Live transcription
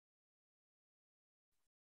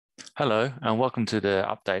Hello, and welcome to the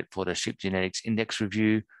update for the Sheep Genetics Index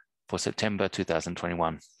Review for September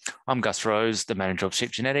 2021. I'm Gus Rose, the manager of Sheep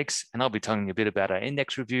Genetics, and I'll be telling you a bit about our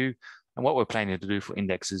index review and what we're planning to do for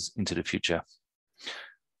indexes into the future.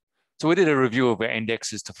 So we did a review of our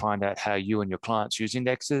indexes to find out how you and your clients use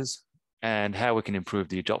indexes and how we can improve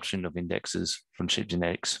the adoption of indexes from Sheep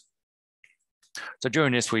Genetics. So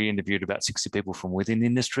during this, we interviewed about 60 people from within the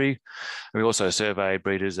industry. We also surveyed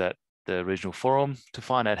breeders at the regional forum to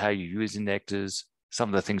find out how you use indexes, some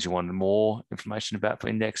of the things you wanted more information about for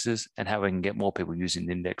indexes, and how we can get more people using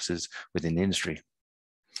indexes within the industry.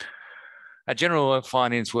 Our general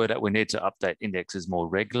findings were that we need to update indexes more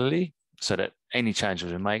regularly so that any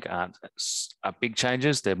changes we make aren't big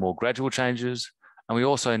changes, they're more gradual changes. And we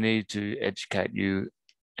also need to educate you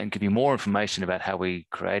and give you more information about how we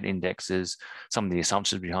create indexes, some of the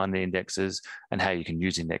assumptions behind the indexes, and how you can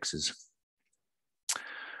use indexes.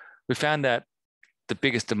 We found that the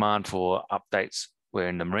biggest demand for updates were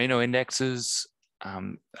in the merino indexes.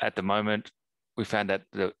 At the moment, we found that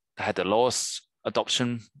they had the lowest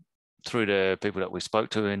adoption through the people that we spoke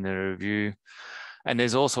to in the review. And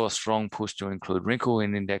there's also a strong push to include wrinkle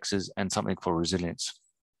in indexes and something for resilience.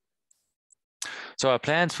 So our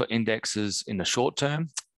plans for indexes in the short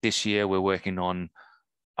term, this year we're working on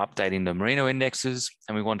updating the merino indexes,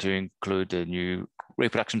 and we want to include the new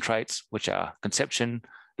reproduction traits, which are conception,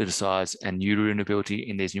 litter size, and uterine ability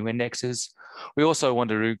in these new indexes. We also want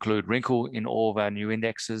to include wrinkle in all of our new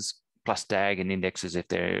indexes, plus DAG and indexes if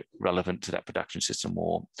they're relevant to that production system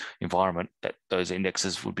or environment that those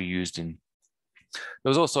indexes would be used in. There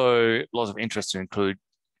was also lots of interest to include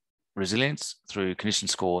resilience through condition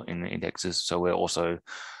score in the indexes. So we're also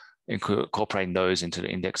incorporating those into the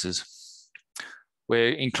indexes.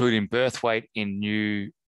 We're including birth weight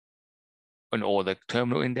in all the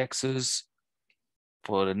terminal indexes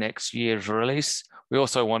for the next year's release. We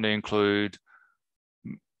also want to include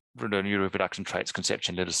the new reproduction traits,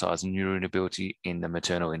 conception, litter size, and uterine ability in the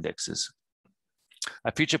maternal indexes.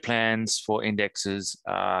 Our future plans for indexes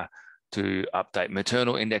are to update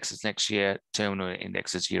maternal indexes next year, terminal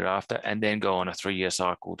indexes year after, and then go on a 3-year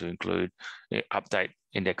cycle to include update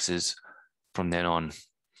indexes from then on.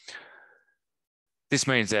 This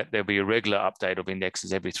means that there'll be a regular update of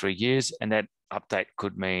indexes every 3 years, and that update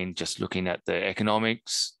could mean just looking at the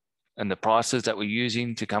economics and the prices that we're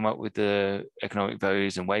using to come up with the economic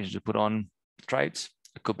values and wages to put on traits.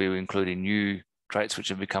 It could be including new traits which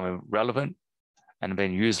are becoming relevant and have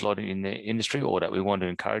been used a lot in the industry, or that we want to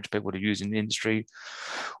encourage people to use in the industry,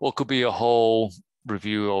 or it could be a whole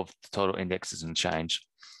review of the total indexes and change.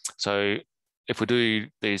 So if we do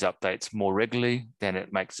these updates more regularly, then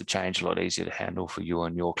it makes the change a lot easier to handle for you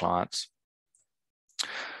and your clients.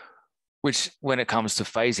 Which, when it comes to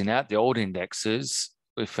phasing out the old indexes,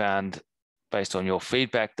 we found based on your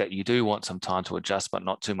feedback that you do want some time to adjust, but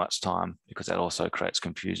not too much time, because that also creates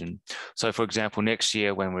confusion. So for example, next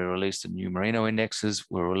year when we release the new merino indexes,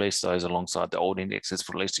 we'll release those alongside the old indexes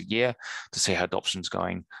for at least a year to see how adoption's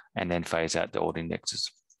going, and then phase out the old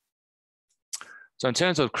indexes. So in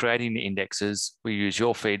terms of creating the indexes, we use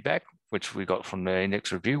your feedback, which we got from the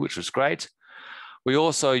index review, which was great. We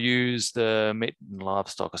also use the Meat and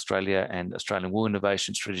Livestock Australia and Australian Wool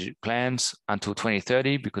Innovation strategic plans until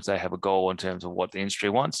 2030, because they have a goal in terms of what the industry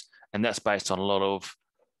wants. And that's based on a lot of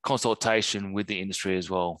consultation with the industry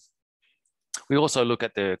as well. We also look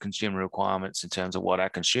at the consumer requirements in terms of what our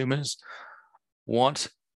consumers want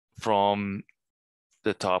from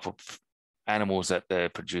the type of animals that they're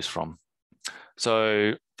produced from.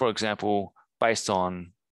 So, for example, based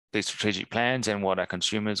on these strategic plans and what our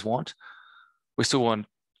consumers want, we still want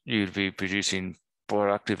you to be producing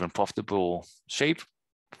productive and profitable sheep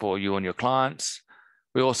for you and your clients.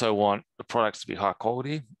 We also want the products to be high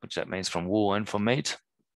quality, which that means from wool and from meat.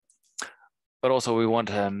 But also we want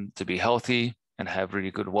them to be healthy and have really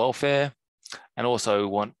good welfare. And also we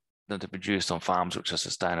want them to produce on farms which are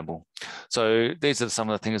sustainable. So these are some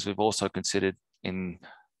of the things we've also considered in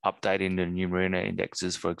updating the new merino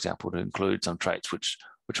indexes, for example, to include some traits which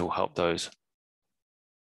will help those.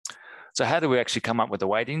 So how do we actually come up with the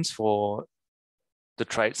weightings for the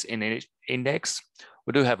traits in each index?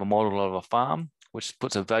 We do have a model of a farm, which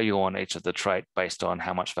puts a value on each of the trait based on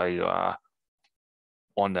how much value are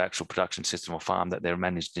on the actual production system or farm that they're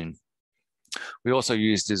managed in. We also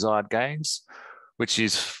use desired gains, which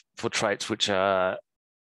is for traits which are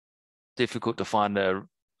difficult to find the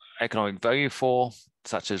economic value for,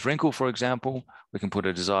 such as wrinkle, for example. We can put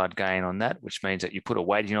a desired gain on that, which means that you put a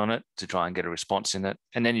weighting on it to try and get a response in it.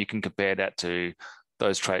 And then you can compare that to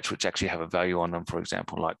those traits which actually have a value on them, for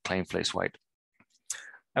example, like clean fleece weight.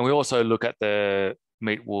 And we also look at the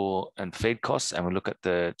meat, wool, and feed costs, and we look at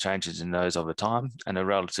the changes in those over time and the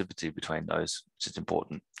relativity between those, which is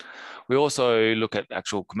important. We also look at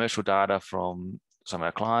actual commercial data from some of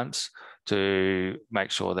our clients to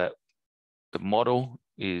make sure that the model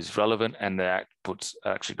is relevant and the outputs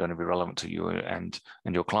are actually going to be relevant to you and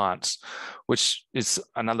your clients, which is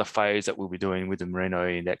another phase that we'll be doing with the Merino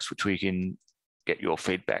Index, which we can get your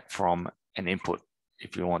feedback from and input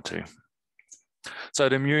if you want to. So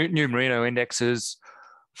the new Merino indexes,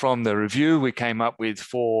 from the review, we came up with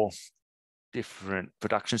 4 different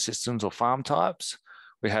production systems or farm types.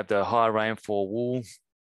 We have the high rainfall wool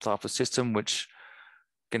type of system, which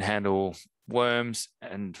can handle worms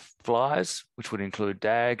and flies, which would include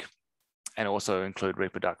DAG, and also include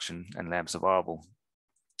reproduction and lamb survival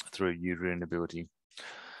through uterine ability.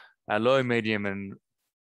 Our low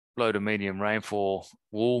to medium rainfall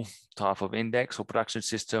wool type of index or production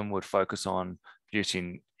system would focus on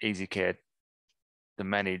producing easy care to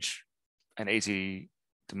manage and easy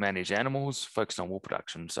to manage animals, focused on wool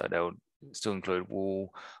production. So they would still include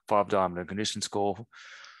wool, 5-diameter condition score,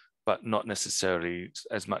 but not necessarily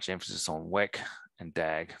as much emphasis on WEC and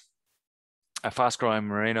DAG. A fast-growing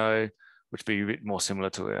merino, which would be a bit more similar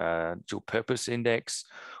to a dual-purpose index,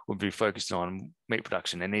 would be focused on meat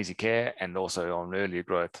production and easy care, and also on earlier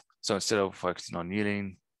growth. So instead of focusing on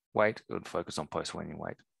yearling weight, it would focus on post-weaning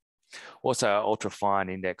weight. Also, our ultra-fine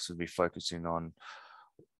index would be focusing on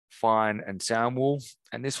fine and sound wool,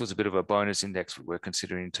 and this was a bit of a bonus index we're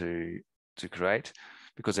considering to create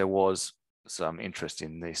because there was some interest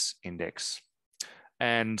in this index.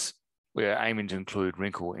 And we're aiming to include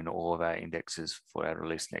wrinkle in all of our indexes for our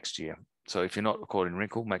release next year. So if you're not recording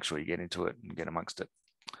wrinkle, make sure you get into it and get amongst it.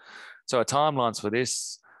 So our timelines for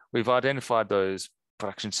this, we've identified those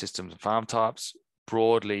production systems and farm types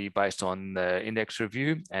broadly based on the index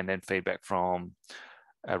review and then feedback from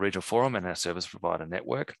our regional forum and our service provider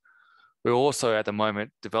network. We're also at the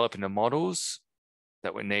moment developing the models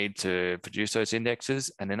that we need to produce those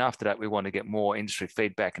indexes. And then after that, we want to get more industry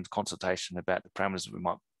feedback and consultation about the parameters that we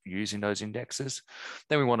might use in those indexes.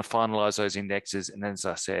 Then we want to finalize those indexes. And then, as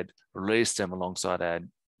I said, release them alongside our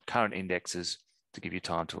current indexes to give you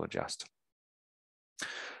time to adjust.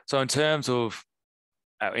 So in terms of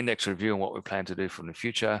our index review and what we plan to do from the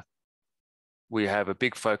future, we have a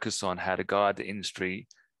big focus on how to guide the industry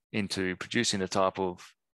into producing the type of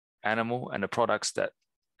animal and the products that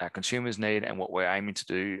our consumers need and what we're aiming to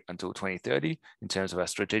do until 2030 in terms of our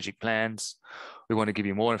strategic plans. We want to give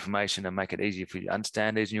you more information and make it easier for you to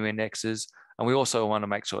understand these new indexes. And we also want to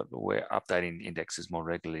make sure that we're updating indexes more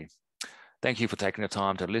regularly. Thank you for taking the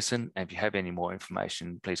time to listen. And if you have any more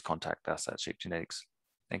information, please contact us at Sept Genetics.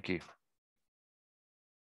 Thank you.